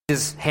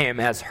him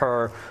as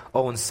her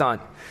own son.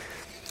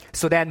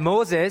 So that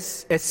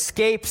Moses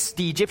escapes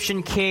the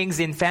Egyptian king's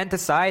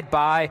infanticide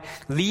by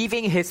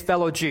leaving his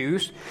fellow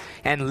Jews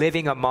and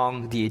living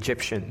among the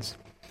Egyptians.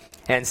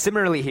 And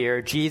similarly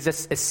here,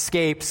 Jesus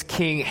escapes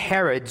King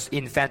Herod's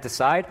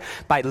infanticide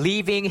by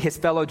leaving his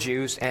fellow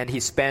Jews, and he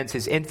spends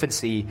his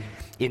infancy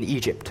in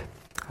Egypt.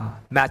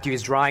 Matthew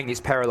is drawing these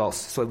parallels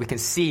so we can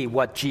see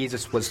what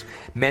Jesus was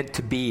meant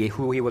to be,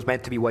 who he was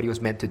meant to be, what he was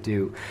meant to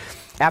do.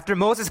 After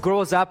Moses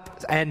grows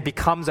up and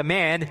becomes a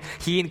man,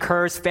 he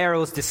incurs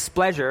Pharaoh's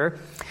displeasure,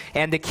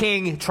 and the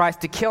king tries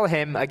to kill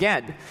him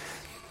again.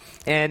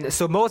 And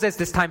so Moses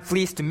this time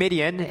flees to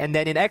Midian, and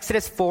then in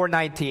Exodus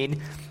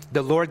 4:19,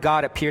 the Lord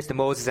God appears to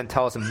Moses and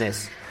tells him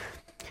this: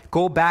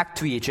 "Go back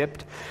to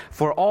Egypt,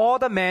 for all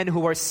the men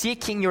who are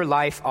seeking your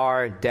life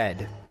are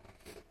dead."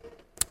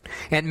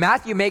 And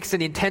Matthew makes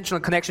an intentional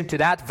connection to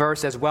that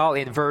verse as well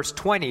in verse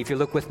 20. If you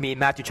look with me in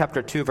Matthew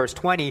chapter 2, verse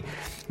 20,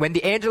 when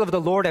the angel of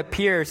the Lord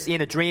appears in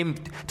a dream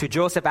to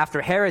Joseph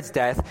after Herod's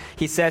death,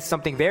 he says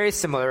something very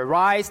similar.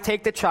 "Rise,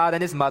 take the child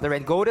and his mother,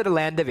 and go to the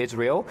land of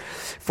Israel,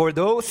 for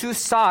those who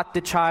sought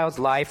the child's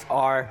life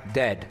are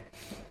dead."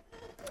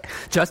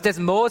 Just as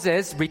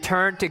Moses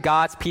returned to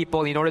God's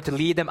people in order to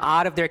lead them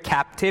out of their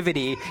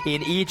captivity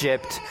in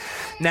Egypt,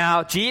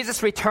 now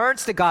Jesus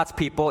returns to God's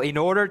people in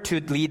order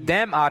to lead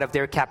them out of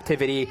their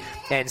captivity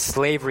and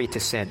slavery to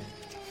sin.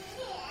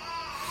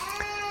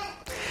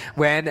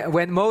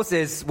 When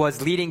Moses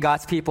was leading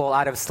God's people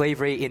out of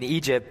slavery in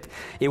Egypt,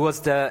 it was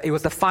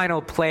the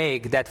final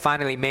plague that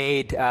finally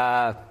made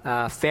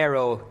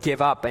Pharaoh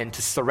give up and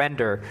to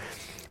surrender.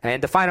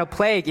 And the final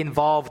plague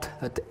involved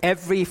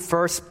every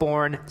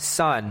firstborn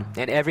son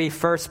and every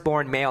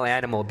firstborn male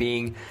animal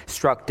being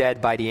struck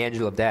dead by the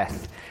angel of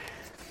death.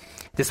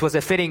 This was a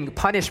fitting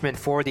punishment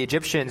for the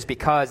Egyptians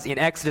because in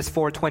Exodus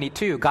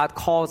 4:22, God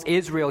calls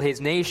Israel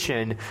his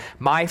nation,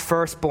 "my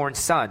firstborn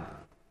son."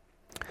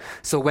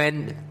 So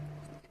when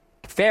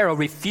Pharaoh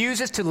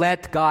refuses to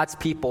let God's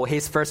people,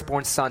 his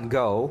firstborn son,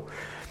 go,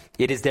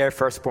 it is their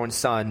firstborn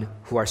son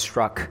who are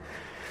struck.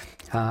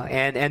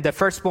 And the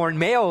firstborn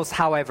males,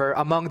 however,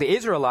 among the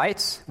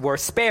Israelites were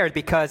spared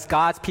because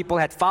God's people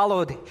had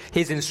followed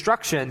his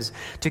instructions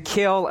to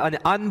kill an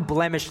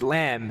unblemished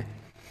lamb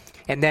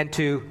and then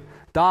to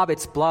daub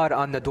its blood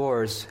on the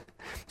doors,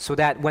 so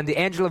that when the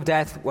angel of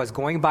death was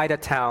going by the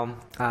town,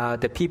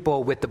 the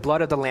people with the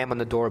blood of the lamb on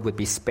the door would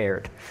be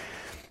spared.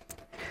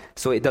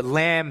 So the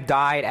lamb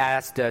died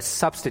as the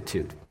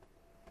substitute.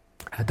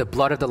 The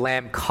blood of the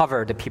lamb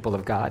covered the people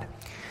of God.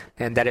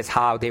 And that is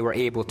how they were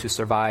able to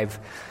survive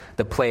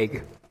the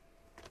plague.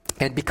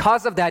 And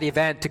because of that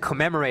event, to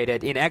commemorate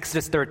it, in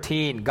Exodus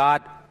 13,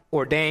 God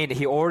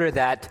he ordered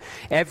that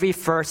every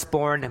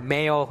firstborn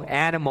male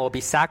animal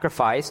be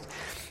sacrificed,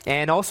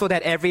 and also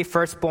that every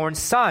firstborn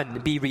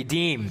son be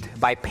redeemed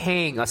by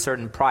paying a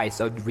certain price,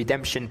 a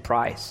redemption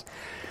price.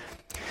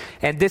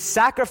 And this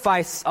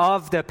sacrifice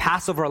of the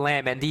Passover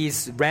lamb and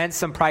these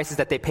ransom prices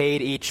that they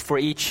paid for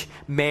each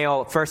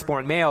male,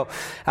 firstborn male,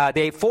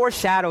 they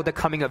foreshadow the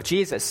coming of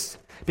Jesus.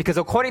 Because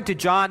according to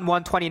John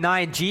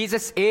 1:29,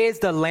 Jesus is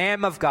the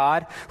Lamb of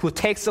God who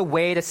takes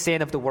away the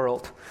sin of the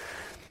world.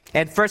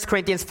 And 1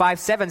 Corinthians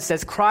 5:7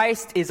 says,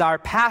 "Christ is our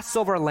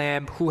Passover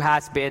lamb who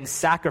has been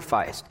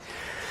sacrificed."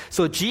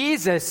 So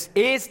Jesus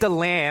is the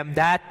lamb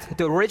that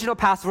the original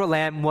Passover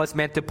lamb was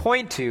meant to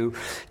point to.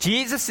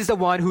 Jesus is the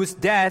one whose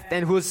death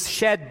and whose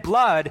shed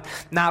blood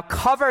now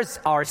covers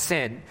our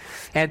sin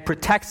and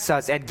protects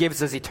us and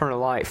gives us eternal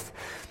life.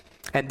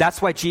 And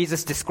that's why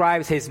Jesus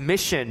describes his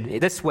mission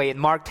this way in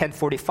Mark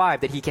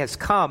 10:45, that he has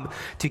come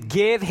to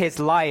give his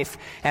life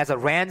as a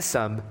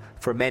ransom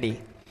for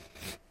many.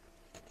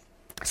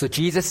 So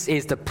Jesus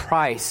is the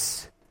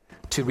price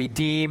to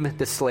redeem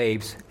the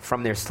slaves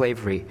from their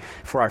slavery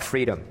for our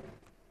freedom.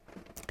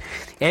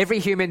 Every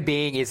human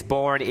being is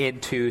born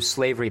into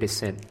slavery to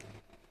sin.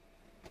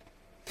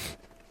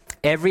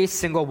 Every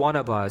single one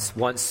of us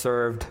once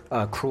served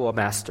a cruel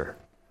master.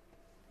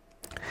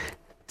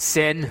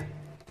 Sin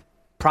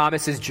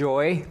promises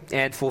joy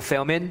and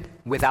fulfillment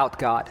without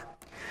God.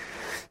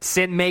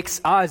 Sin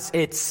makes us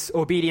its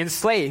obedient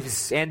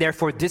slaves and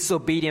therefore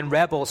disobedient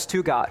rebels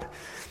to God.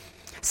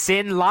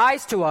 Sin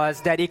lies to us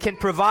that it can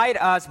provide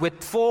us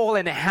with full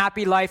and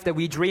happy life that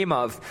we dream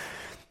of,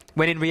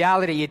 when in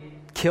reality it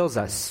kills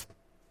us.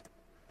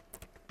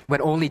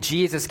 When only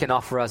Jesus can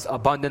offer us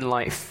abundant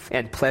life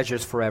and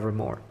pleasures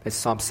forevermore, as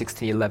Psalm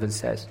 16:11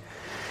 says.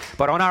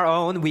 But on our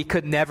own, we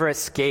could never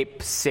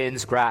escape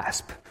sin's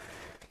grasp.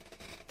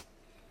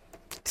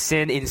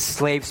 Sin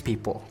enslaves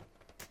people.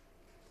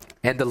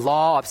 And the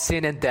law of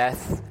sin and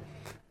death,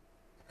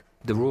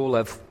 the rule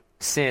of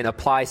sin,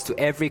 applies to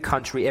every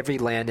country, every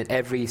land, and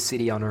every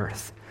city on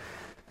earth.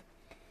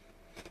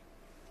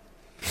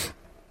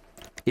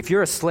 If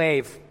you're a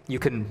slave, you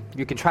can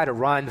try to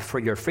run for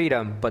your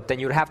freedom, but then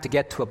you'd have to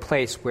get to a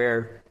place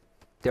where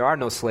there are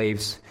no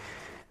slaves,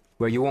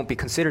 where you won't be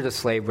considered a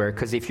slave.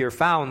 Because if you're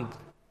found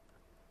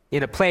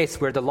in a place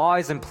where the law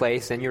is in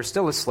place and you're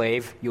still a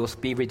slave, you'll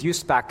be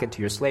reduced back into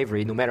your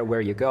slavery no matter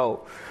where you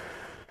go.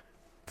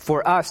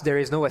 For us, there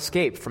is no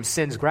escape from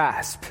sin's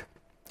grasp.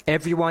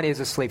 Everyone is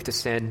a slave to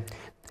sin.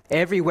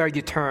 Everywhere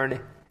you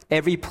turn,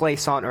 every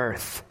place on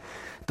earth,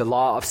 the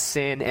law of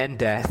sin and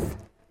death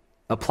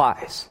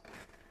applies.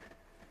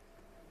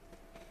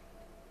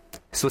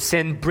 So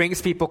sin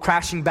brings people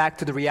crashing back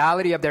to the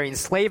reality of their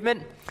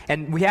enslavement,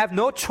 and we have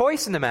no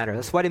choice in the matter.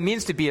 That's what it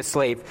means to be a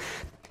slave.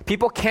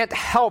 People can't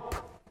help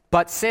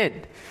but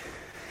sin.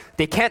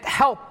 They can't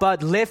help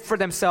but live for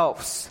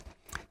themselves.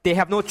 They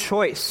have no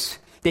choice.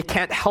 They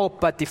can't help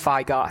but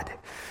defy God.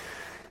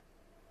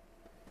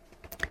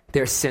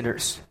 They're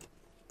sinners.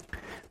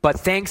 But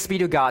thanks be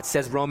to God,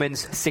 says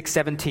Romans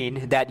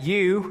 6:17, that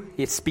you,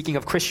 it's speaking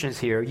of Christians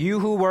here, you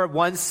who were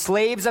once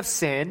slaves of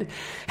sin,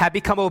 have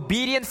become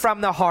obedient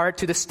from the heart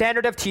to the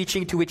standard of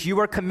teaching to which you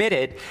were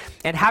committed,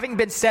 and having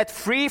been set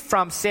free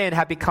from sin,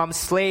 have become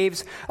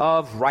slaves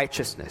of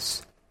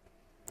righteousness.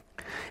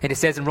 And it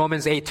says in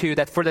Romans 8:2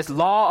 that for this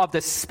law of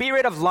the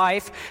Spirit of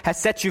life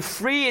has set you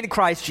free in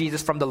Christ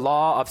Jesus from the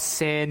law of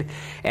sin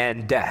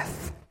and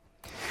death.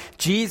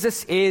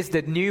 Jesus is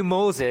the new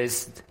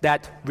Moses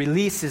that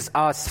releases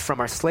us from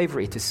our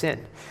slavery to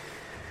sin.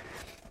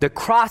 The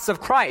cross of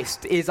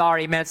Christ is our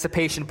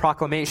emancipation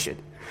proclamation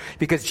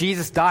because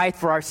Jesus died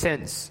for our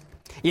sins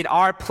in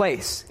our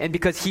place. And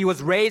because he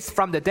was raised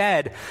from the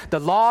dead, the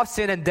law of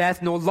sin and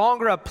death no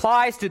longer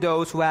applies to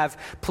those who have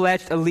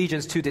pledged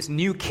allegiance to this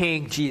new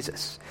King,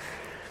 Jesus.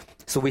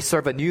 So we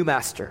serve a new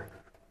master,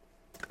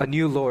 a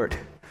new Lord,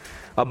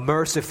 a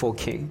merciful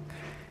King,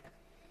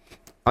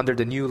 under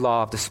the new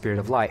law of the Spirit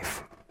of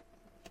life.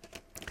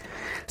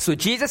 So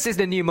Jesus is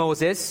the new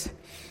Moses,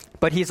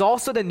 but he's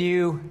also the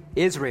new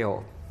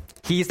Israel.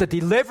 He's the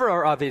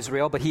deliverer of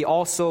Israel, but he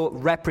also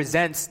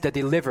represents the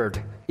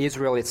delivered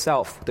Israel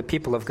itself, the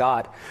people of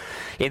God.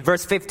 In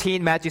verse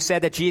 15, Matthew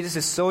said that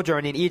Jesus'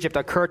 sojourn in Egypt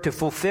occurred to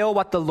fulfill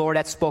what the Lord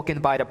had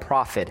spoken by the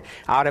prophet.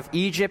 Out of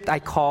Egypt I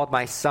called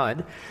my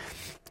son.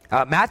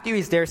 Matthew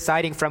is there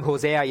citing from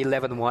Hosea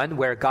 11:1,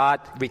 where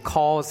God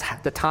recalls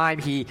the time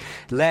he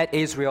led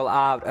Israel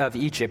out of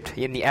Egypt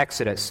in the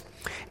Exodus.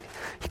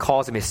 He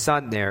calls him his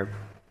son there.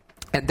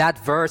 And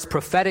that verse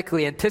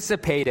prophetically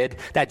anticipated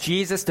that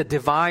Jesus, the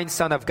divine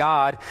Son of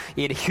God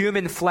in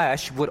human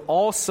flesh, would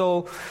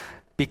also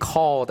be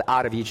called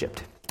out of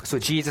Egypt. So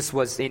Jesus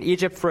was in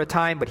Egypt for a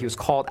time, but he was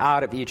called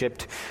out of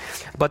Egypt.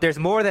 But there's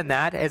more than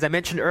that. As I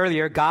mentioned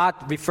earlier, God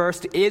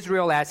refers to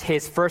Israel as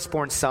his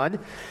firstborn son.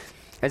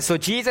 And so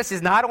Jesus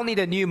is not only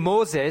the new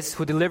Moses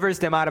who delivers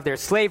them out of their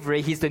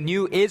slavery, he's the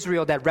new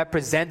Israel that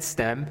represents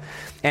them.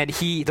 And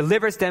he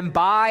delivers them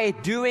by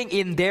doing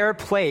in their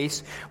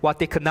place what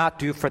they could not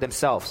do for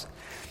themselves.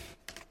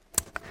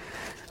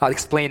 I'll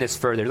explain this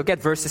further. Look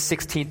at verses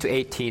 16 to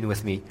 18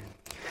 with me.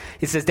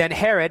 It says, Then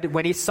Herod,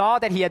 when he saw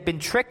that he had been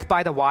tricked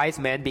by the wise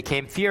men,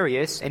 became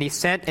furious, and he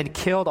sent and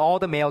killed all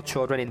the male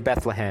children in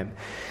Bethlehem,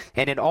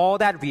 and in all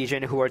that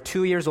region who were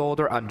 2 years old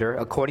or under,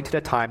 according to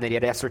the time that he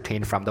had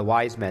ascertained from the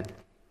wise men.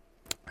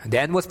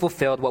 Then was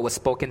fulfilled what was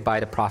spoken by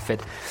the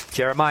prophet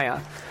Jeremiah.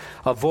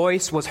 A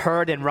voice was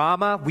heard in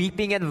Ramah,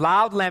 weeping and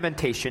loud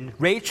lamentation,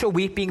 Rachel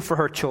weeping for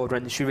her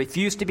children. She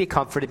refused to be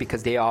comforted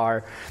because they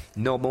are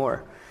no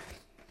more.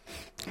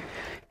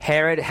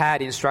 Herod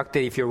had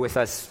instructed, if you're with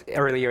us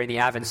earlier in the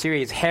Advent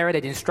series, Herod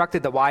had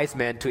instructed the wise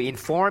men to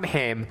inform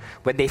him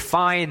when they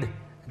find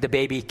the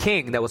baby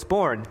king that was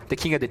born, the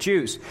king of the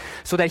Jews,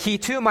 so that he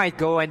too might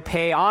go and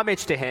pay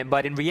homage to him.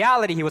 But in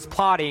reality, he was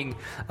plotting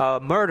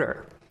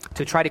murder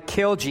to try to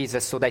kill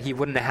Jesus so that he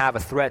wouldn't have a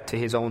threat to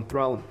his own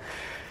throne.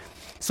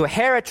 So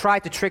Herod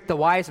tried to trick the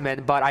wise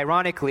men, but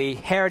ironically,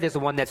 Herod is the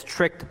one that's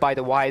tricked by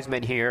the wise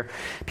men here,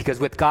 because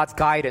with God's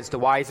guidance, the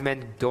wise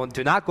men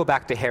do not go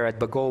back to Herod,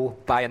 but go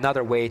by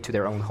another way to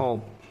their own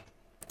home.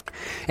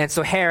 And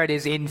so Herod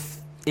is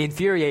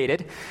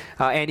infuriated,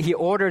 and he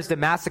orders the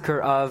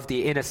massacre of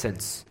the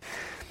innocents.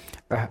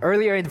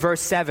 Earlier in verse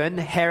 7,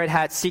 Herod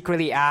had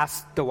secretly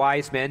asked the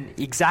wise men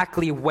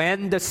exactly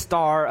when the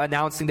star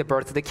announcing the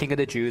birth of the King of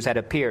the Jews had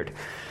appeared.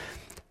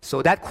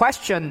 So that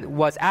question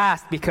was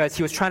asked because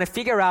he was trying to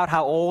figure out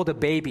how old the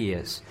baby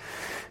is.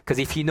 Because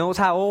if he knows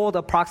how old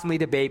approximately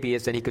the baby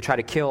is, then he could try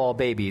to kill all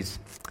babies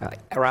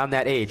around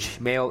that age,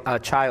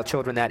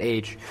 children that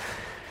age,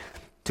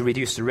 to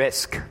reduce the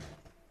risk.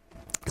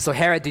 So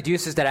Herod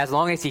deduces that as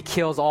long as he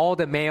kills all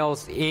the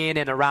males in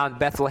and around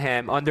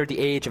Bethlehem under the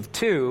age of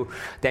 2,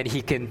 then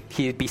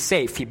he'd be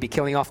safe. He'd be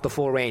killing off the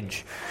full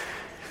range.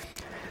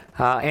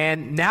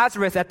 And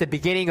Nazareth at the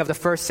beginning of the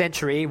first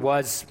century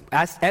was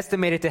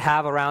estimated to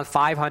have around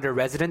 500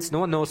 residents. No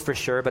one knows for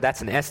sure, but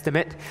that's an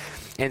estimate.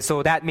 And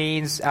so that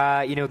means,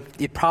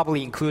 it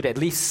probably included at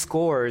least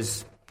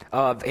scores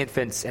of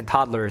infants and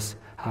toddlers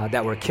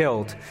that were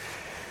killed.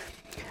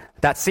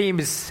 That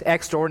seems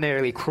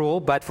extraordinarily cruel,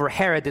 but for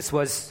Herod, this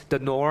was the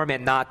norm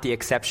and not the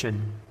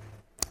exception.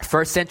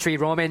 First century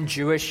Roman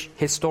Jewish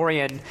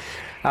historian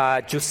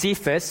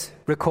Josephus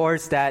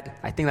records that,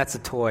 I think that's a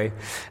toy,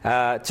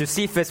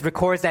 Josephus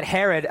records that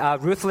Herod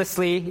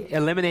ruthlessly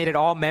eliminated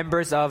all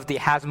members of the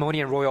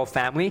Hasmonean royal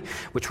family,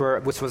 which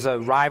was a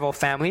rival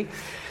family.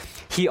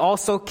 He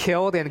also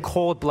killed in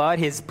cold blood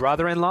his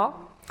brother-in-law,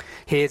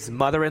 his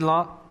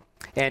mother-in-law,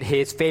 and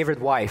his favorite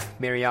wife,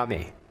 Miriam.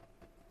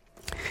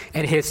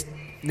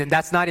 And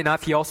that's not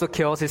enough. He also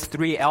kills his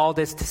 3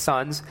 eldest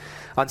sons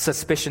on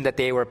suspicion that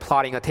they were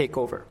plotting a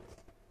takeover.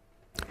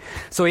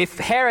 So if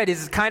Herod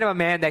is kind of a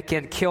man that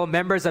can kill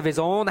members of his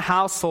own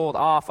household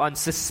off on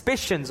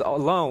suspicions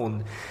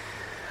alone,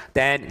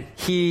 then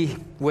he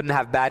wouldn't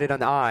have batted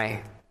an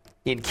eye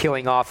in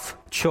killing off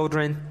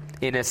children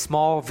in a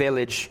small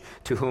village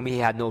to whom he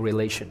had no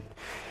relation,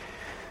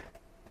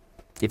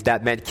 if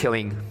that meant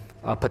killing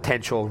a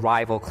potential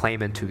rival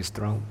claimant to his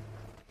throne.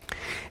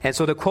 And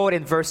so the quote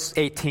in verse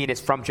 18 is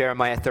from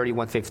Jeremiah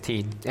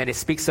 31:15, and it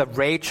speaks of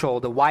Rachel,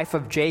 the wife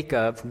of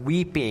Jacob,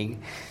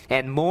 weeping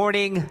and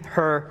mourning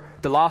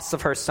the loss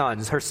of her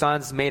sons. Her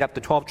sons made up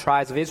the 12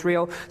 tribes of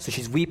Israel, so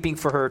she's weeping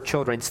for her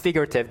children. It's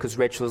figurative because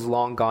Rachel is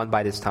long gone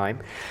by this time.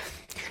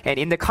 And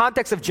in the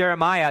context of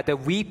Jeremiah, the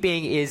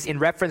weeping is in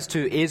reference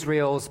to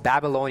Israel's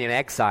Babylonian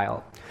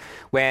exile,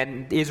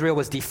 when Israel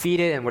was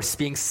defeated and was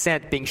being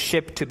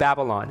shipped to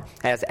Babylon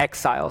as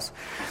exiles.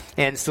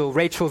 And so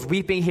Rachel's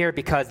weeping here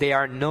because they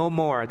are no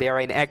more. They are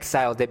in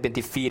exile. They've been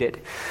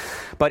defeated.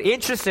 But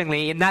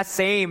interestingly, in that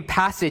same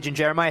passage in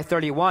Jeremiah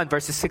 31,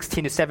 verses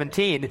 16 to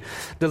 17,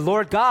 the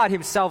Lord God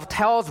himself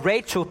tells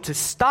Rachel to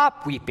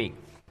stop weeping,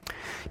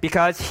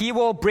 because he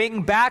will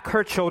bring back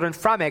her children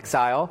from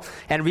exile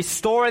and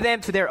restore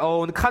them to their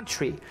own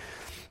country.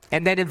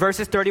 And then in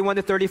verses 31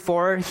 to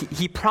 34,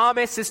 he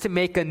promises to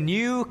make a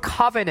new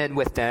covenant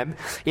with them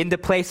in the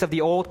place of the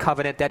old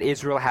covenant that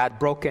Israel had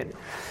broken.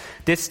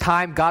 This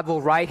time, God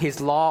will write his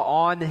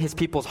law on his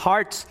people's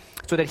hearts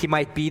so that he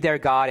might be their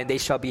God and they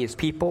shall be his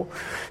people,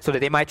 so that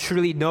they might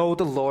truly know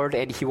the Lord,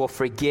 and he will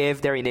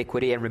forgive their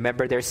iniquity and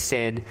remember their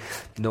sin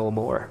no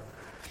more.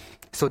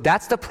 So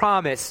that's the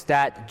promise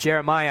that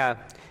Jeremiah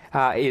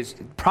is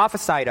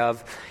prophesied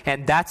of,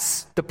 and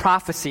that's the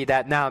prophecy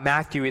that now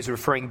Matthew is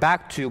referring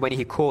back to when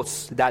he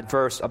quotes that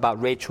verse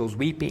about Rachel's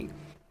weeping.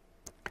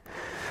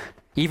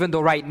 Even though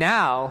right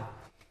now,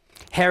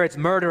 Herod's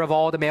murder of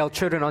all the male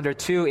children under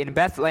 2 in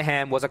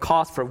Bethlehem was a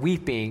cause for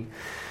weeping,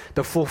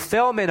 the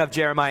fulfillment of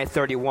Jeremiah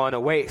 31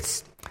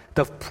 awaits.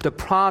 The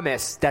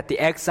promise that the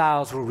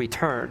exiles will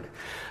return.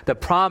 The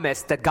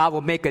promise that God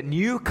will make a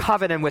new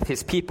covenant with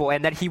his people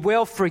and that he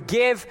will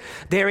forgive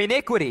their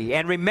iniquity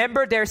and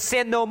remember their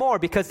sin no more,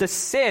 because their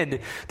sin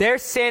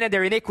and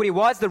their iniquity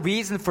was the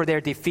reason for their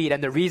defeat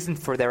and the reason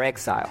for their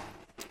exile.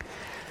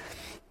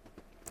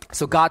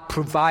 So God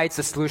provides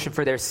a solution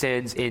for their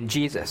sins in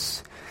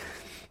Jesus.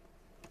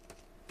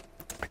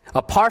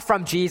 Apart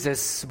from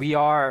Jesus, we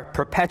are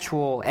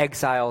perpetual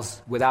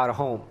exiles without a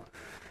home.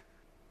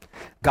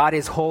 God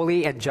is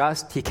holy and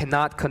just. He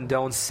cannot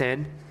condone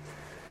sin.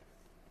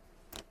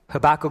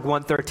 Habakkuk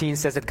 1:13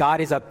 says that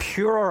God is of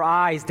purer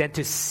eyes than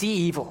to see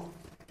evil.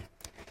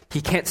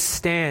 He can't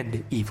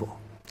stand evil.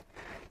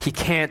 He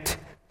can't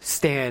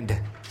stand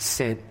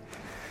sin.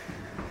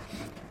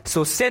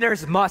 So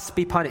sinners must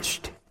be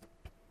punished.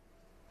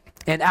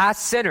 And as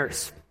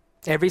sinners,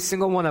 every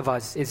single one of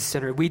us is a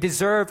sinner. We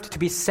deserve to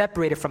be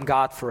separated from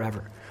God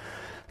forever.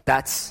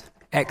 That's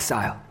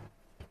exile,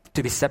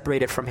 to be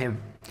separated from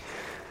him.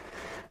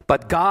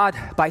 But God,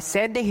 by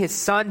sending his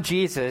son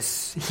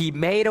Jesus, he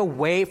made a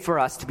way for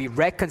us to be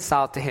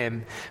reconciled to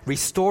him,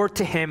 restored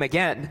to him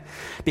again,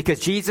 because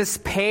Jesus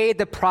paid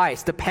the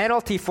price, the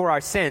penalty for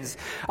our sins,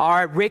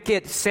 our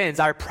wicked sins,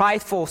 our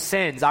prideful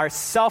sins, our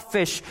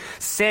selfish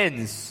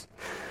sins,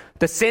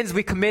 the sins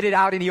we committed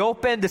out in the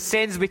open, the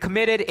sins we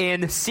committed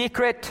in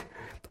secret.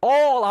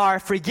 All are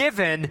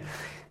forgiven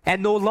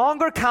and no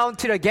longer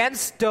counted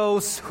against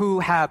those who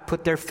have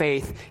put their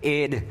faith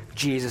in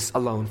Jesus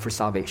alone for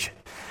salvation.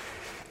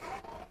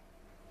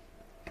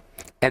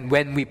 And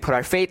when we put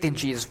our faith in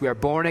Jesus, we are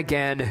born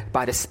again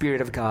by the Spirit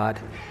of God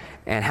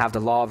and have the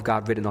law of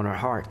God written on our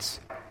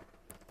hearts.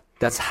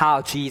 That's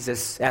how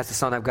Jesus, as the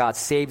Son of God,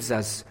 saves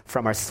us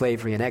from our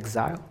slavery and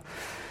exile.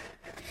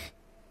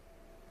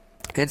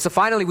 And so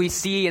finally, we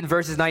see in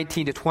verses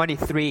 19 to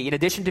 23, in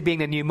addition to being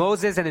the new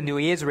Moses and the new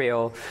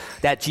Israel,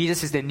 that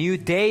Jesus is the new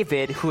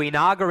David who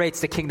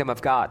inaugurates the kingdom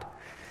of God.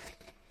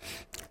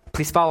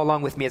 Please follow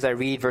along with me as I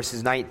read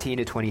verses 19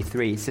 to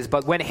 23. It says,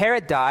 "But when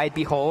Herod died,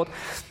 behold,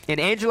 an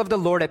angel of the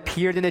Lord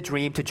appeared in a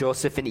dream to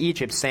Joseph in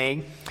Egypt,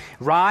 saying,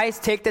 'Rise,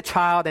 take the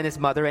child and his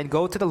mother, and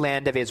go to the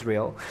land of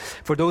Israel,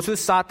 for those who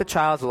sought the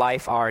child's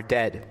life are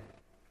dead.'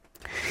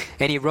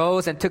 And he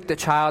rose and took the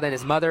child and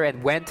his mother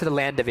and went to the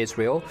land of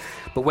Israel.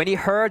 But when he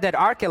heard that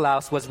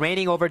Archelaus was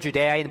reigning over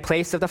Judea in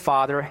place of the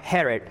father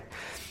Herod,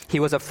 he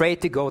was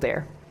afraid to go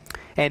there.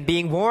 And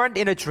being warned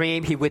in a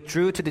dream, he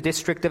withdrew to the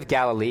district of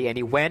Galilee, and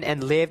he went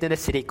and lived in a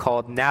city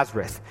called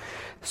Nazareth,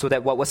 so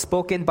that what was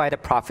spoken by the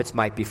prophets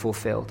might be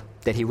fulfilled,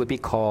 that he would be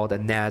called a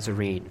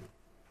Nazarene."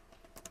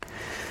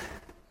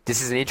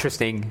 This is an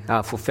interesting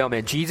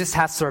fulfillment. Jesus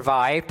has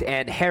survived,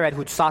 and Herod,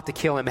 who sought to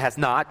kill him, has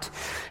not.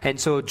 And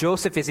so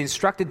Joseph is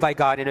instructed by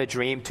God in a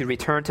dream to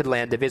return to the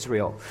land of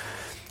Israel.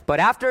 But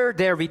after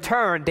their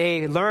return,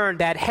 they learned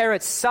that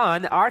Herod's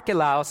son,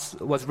 Archelaus,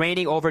 was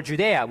reigning over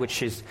Judea,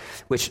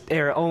 which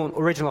their own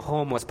original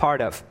home was part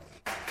of.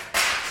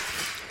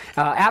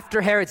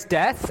 After Herod's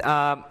death,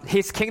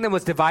 his kingdom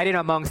was divided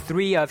among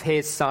three of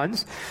his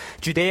sons.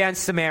 Judea and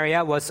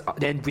Samaria,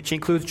 which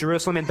includes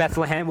Jerusalem and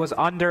Bethlehem, was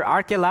under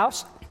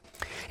Archelaus.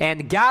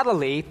 And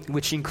Galilee,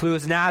 which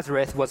includes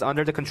Nazareth, was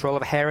under the control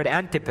of Herod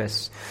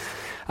Antipas.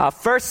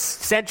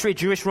 First century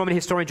Jewish Roman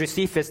historian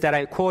Josephus, that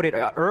I quoted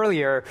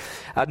earlier,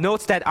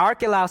 notes that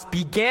Archelaus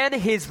began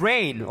his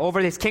reign over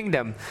his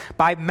kingdom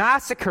by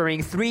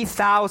massacring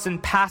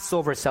 3,000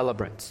 Passover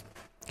celebrants.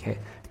 Okay,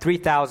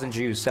 3,000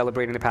 Jews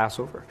celebrating the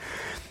Passover.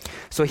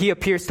 So he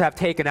appears to have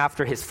taken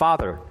after his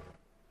father.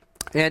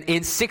 And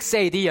in 6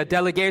 AD, a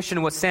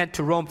delegation was sent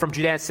to Rome from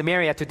Judea and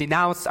Samaria to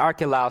denounce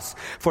Archelaus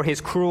for his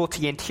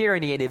cruelty and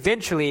tyranny. And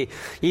eventually,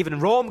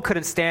 even Rome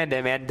couldn't stand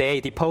him, and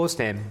they deposed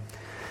him.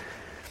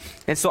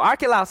 And so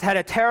Archelaus had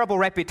a terrible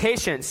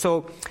reputation.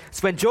 So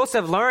when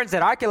Joseph learns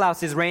that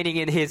Archelaus is reigning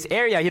in his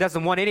area, he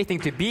doesn't want anything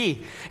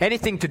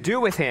to do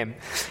with him.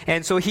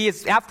 And so he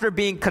is, after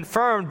being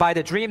confirmed by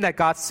the dream that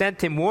God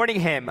sent him, warning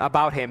him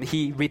about him,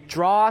 he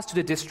withdraws to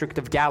the district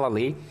of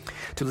Galilee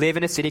to live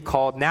in a city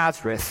called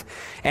Nazareth.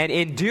 And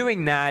in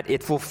doing that,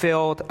 it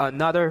fulfilled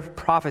another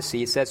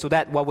prophecy. It says, so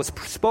that what was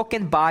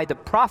spoken by the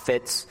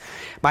prophets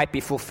might be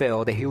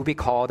fulfilled, that he will be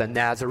called a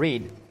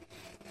Nazarene.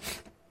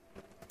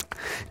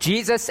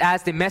 Jesus,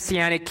 as the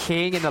Messianic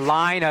king in the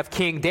line of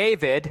King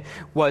David,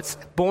 was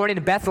born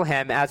in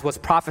Bethlehem, as was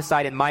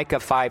prophesied in Micah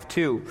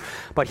 5:2.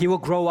 But he will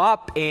grow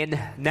up in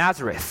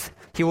Nazareth.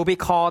 He will be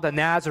called a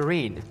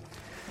Nazarene.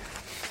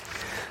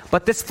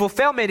 But this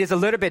fulfillment is a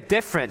little bit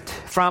different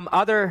from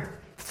other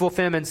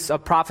fulfillments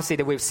of prophecy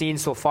that we've seen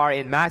so far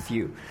in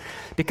Matthew,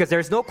 because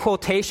there's no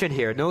quotation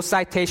here, no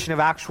citation of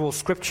actual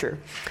scripture.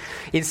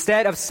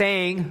 Instead of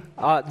saying,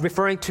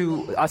 referring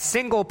to a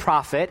single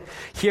prophet,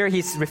 here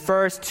he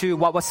refers to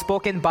what was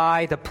spoken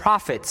by the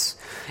prophets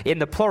in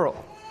the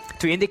plural,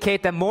 to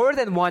indicate that more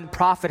than one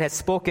prophet has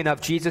spoken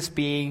of Jesus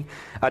being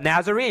a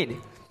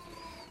Nazarene.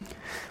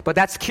 But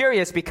that's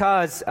curious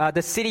because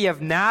the city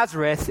of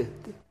Nazareth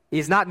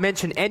is not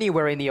mentioned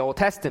anywhere in the Old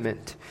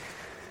Testament.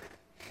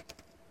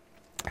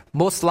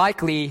 Most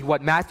likely,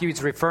 what Matthew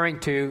is referring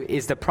to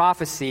is the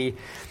prophecy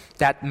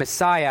that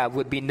Messiah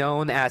would be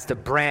known as the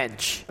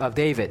branch of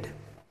David.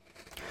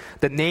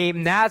 The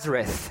name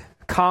Nazareth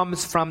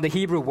comes from the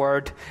Hebrew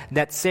word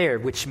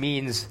netzer, which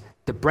means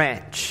the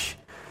branch.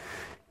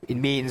 It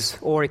means,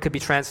 or it could be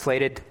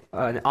translated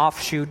an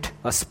offshoot,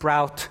 a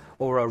sprout,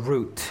 or a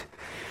root.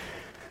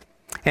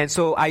 And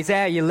so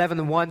Isaiah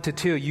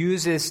 11:1-2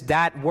 uses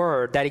that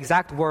word, that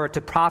exact word,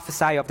 to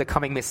prophesy of the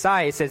coming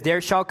Messiah. It says,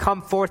 there shall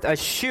come forth a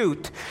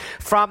shoot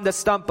from the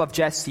stump of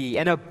Jesse,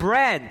 and a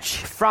branch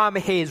from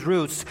his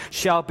roots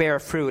shall bear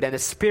fruit, and the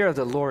Spirit of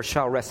the Lord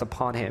shall rest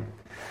upon him.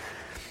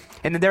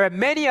 And then there are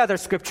many other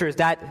scriptures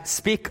that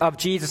speak of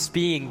Jesus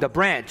being the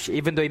branch,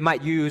 even though it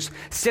might use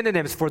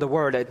synonyms for the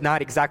word,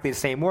 not exactly the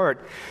same word.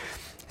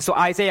 So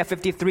Isaiah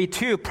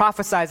 53:2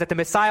 prophesies that the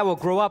Messiah will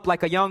grow up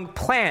like a young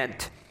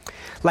plant,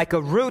 like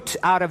a root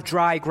out of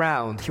dry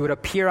ground. He would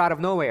appear out of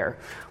nowhere,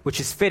 which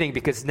is fitting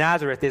because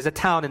Nazareth is a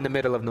town in the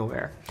middle of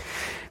nowhere.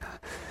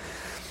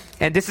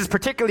 And this is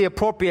particularly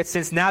appropriate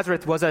since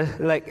Nazareth was of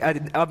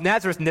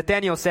Nazareth,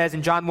 Nathanael says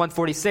in John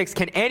 1:46,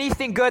 can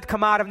anything good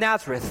come out of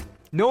Nazareth?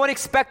 No one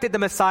expected the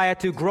Messiah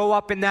to grow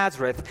up in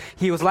Nazareth.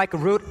 He was like a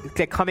root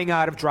coming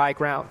out of dry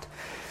ground.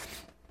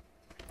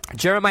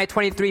 Jeremiah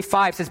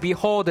 23:5 says,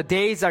 behold, the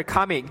days are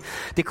coming,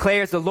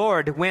 declares the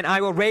Lord, when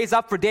I will raise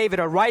up for David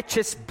a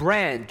righteous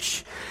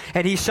branch,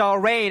 and he shall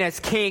reign as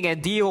king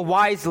and deal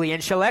wisely,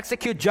 and shall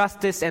execute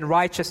justice and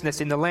righteousness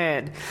in the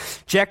land.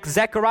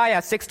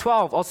 Zechariah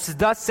 6:12 also,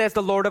 thus says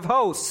the Lord of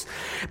hosts,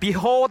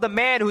 behold, the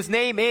man whose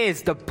name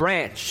is the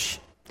branch.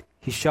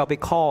 He shall be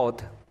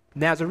called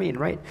Nazarene,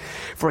 right?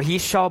 For he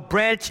shall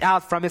branch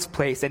out from his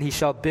place, and he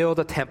shall build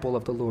a temple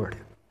of the Lord.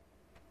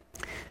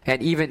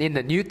 And even in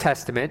the New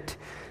Testament,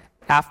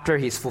 after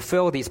he's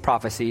fulfilled these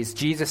prophecies,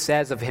 Jesus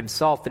says of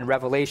himself in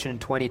Revelation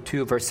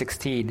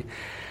 22:16,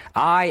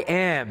 I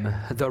am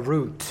the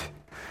root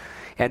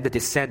and the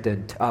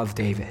descendant of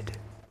David.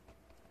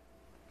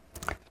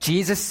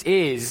 Jesus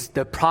is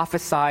the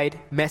prophesied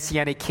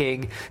Messianic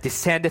king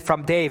descended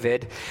from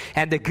David.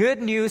 And the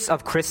good news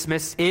of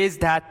Christmas is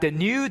that the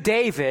new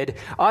David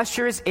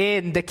ushers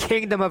in the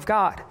kingdom of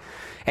God.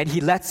 And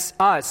he lets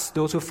us,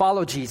 those who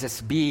follow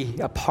Jesus, be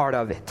a part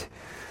of it.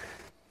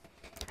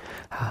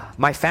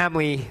 My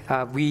family,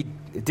 we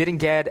didn't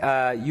get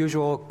a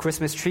usual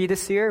Christmas tree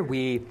this year.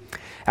 We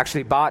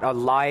actually bought a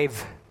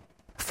live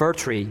fir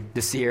tree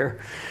this year.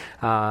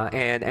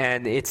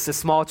 And it's a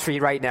small tree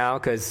right now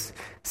because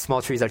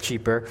small trees are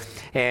cheaper.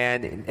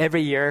 And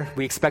every year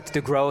we expect it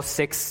to grow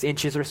 6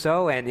 inches or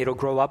so, and it'll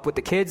grow up with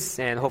the kids.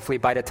 And hopefully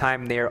by the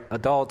time they're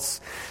adults,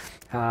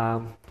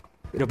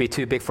 it'll be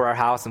too big for our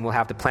house and we'll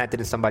have to plant it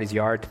in somebody's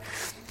yard,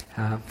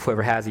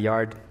 whoever has a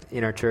yard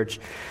in our church.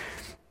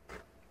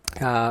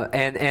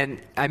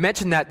 And I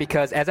mentioned that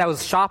because as I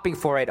was shopping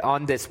for it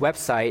on this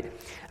website,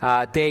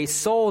 they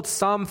sold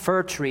some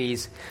fir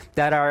trees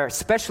that are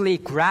specially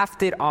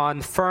grafted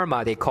on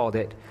firma, they called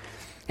it.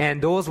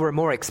 And those were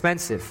more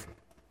expensive.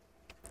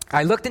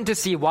 I looked in to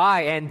see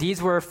why, and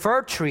these were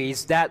fir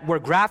trees that were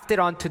grafted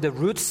onto the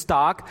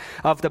rootstock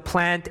of the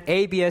plant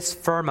Abies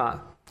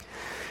firma,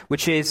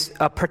 which is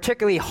a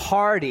particularly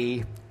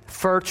hardy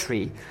fir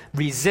tree,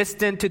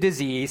 resistant to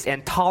disease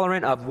and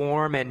tolerant of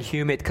warm and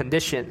humid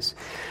conditions.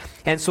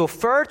 And so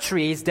fir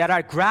trees that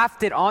are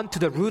grafted onto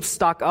the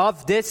rootstock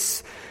of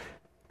this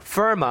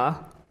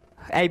firma,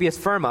 Abies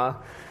firma,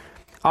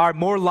 are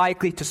more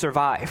likely to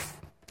survive,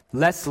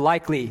 less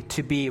likely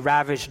to be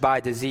ravaged by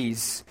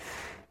disease,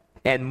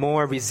 and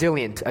more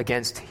resilient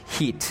against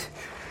heat.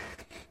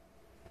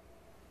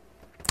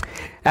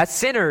 As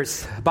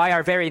sinners, by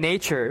our very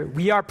nature,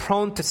 we are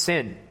prone to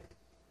sin.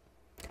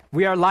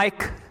 We are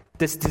like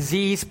this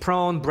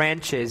disease-prone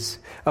branches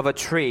of a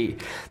tree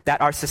that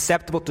are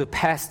susceptible to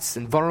pests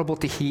and vulnerable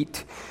to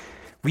heat.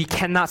 We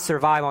cannot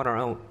survive on our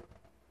own.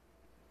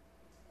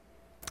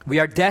 We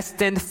are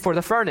destined for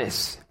the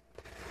furnace.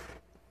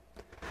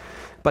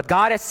 But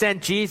God has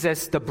sent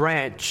Jesus, the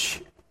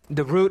branch,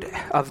 the root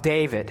of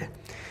David.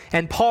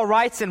 And Paul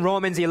writes in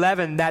Romans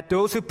 11 that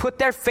those who put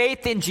their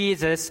faith in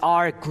Jesus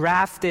are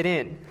grafted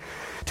in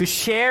to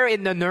share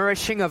in the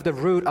nourishing of the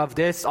root of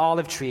this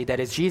olive tree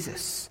that is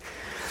Jesus.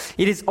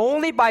 It is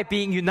only by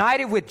being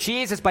united with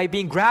Jesus, by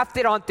being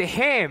grafted onto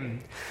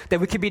Him, that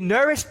we can be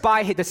nourished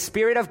by the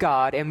Spirit of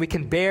God and we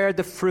can bear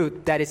the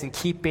fruit that is in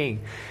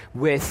keeping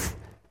with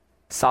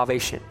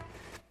salvation,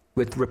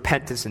 with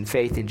repentance and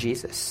faith in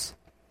Jesus.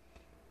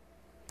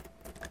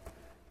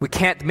 We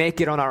can't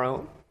make it on our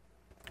own.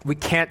 We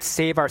can't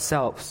save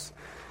ourselves.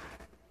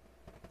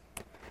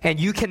 And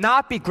you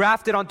cannot be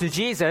grafted onto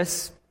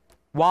Jesus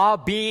while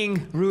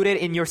being rooted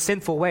in your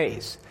sinful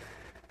ways.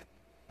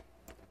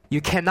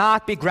 You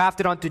cannot be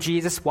grafted onto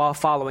Jesus while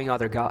following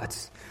other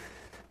gods.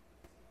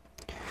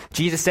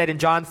 Jesus said in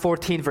John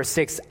 14, verse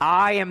 6,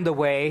 I am the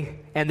way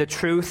and the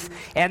truth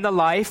and the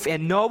life,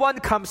 and no one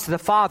comes to the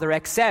Father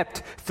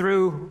except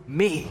through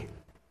me.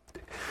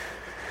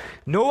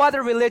 No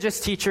other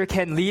religious teacher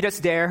can lead us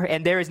there,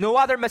 and there is no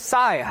other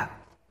Messiah.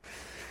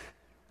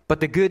 But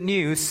the good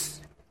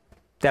news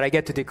that I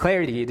get to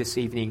declare to you this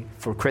evening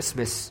for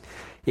Christmas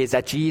is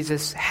that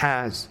Jesus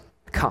has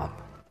come.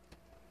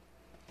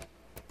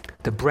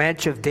 The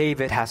branch of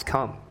David has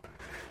come.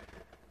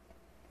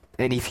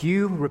 And if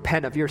you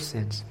repent of your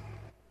sins,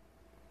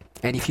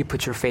 and if you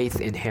put your faith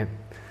in Him,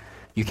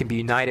 you can be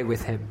united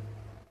with Him.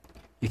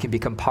 You can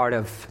become part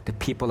of the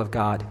people of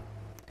God,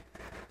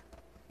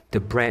 the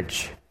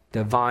branch,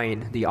 the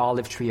vine, the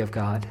olive tree of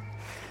God,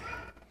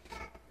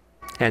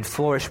 and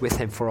flourish with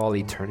Him for all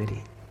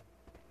eternity.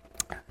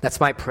 That's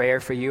my prayer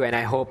for you, and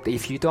I hope that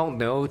if you don't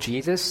know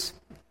Jesus,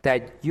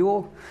 that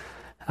you'll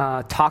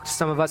talk to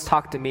some of us,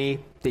 talk to me,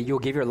 that you'll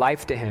give your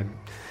life to Him.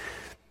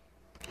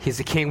 He's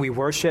the King we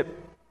worship.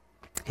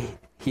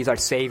 He's our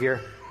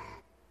Savior.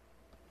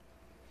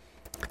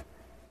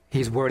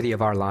 He's worthy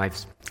of our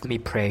lives. Let me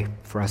pray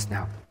for us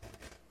now.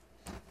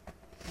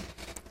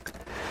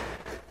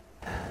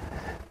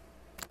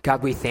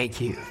 God, we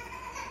thank you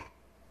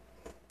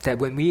that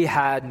when we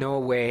had no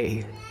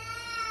way,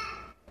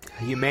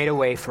 you made a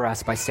way for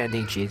us by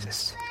sending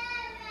Jesus.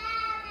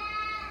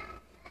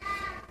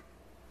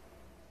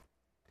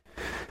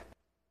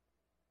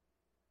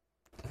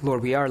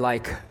 Lord, we are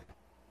like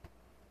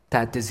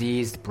that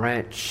diseased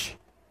branch,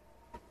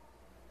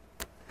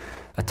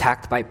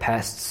 attacked by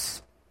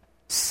pests,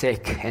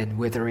 sick and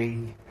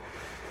withering.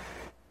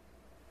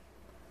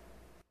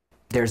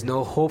 There's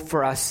no hope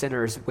for us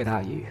sinners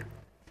without you.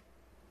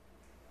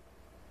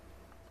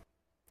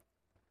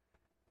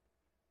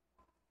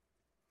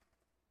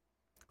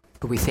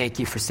 But we thank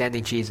you for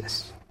sending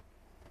Jesus,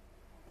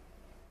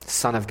 the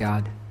Son of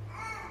God,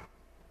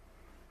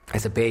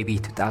 as a baby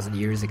 2,000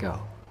 years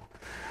ago.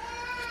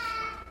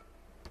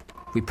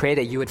 We pray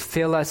that you would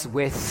fill us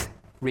with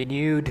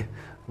renewed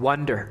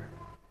wonder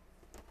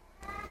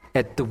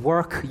at the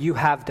work you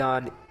have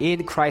done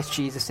in Christ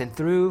Jesus and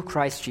through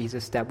Christ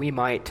Jesus, that we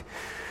might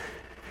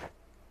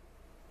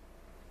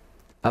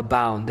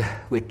abound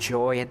with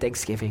joy and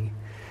thanksgiving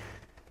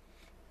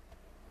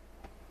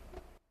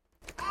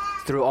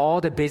through all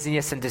the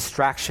busyness and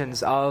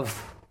distractions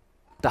of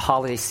the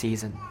holiday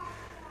season.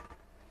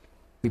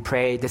 We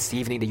pray this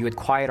evening that you would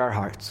quiet our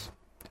hearts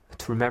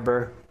to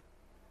remember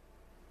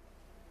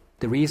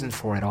the reason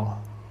for it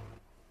all.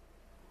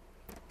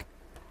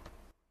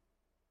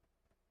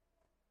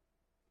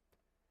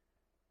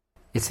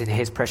 It's in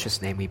His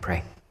precious name we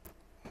pray.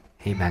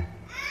 Amen.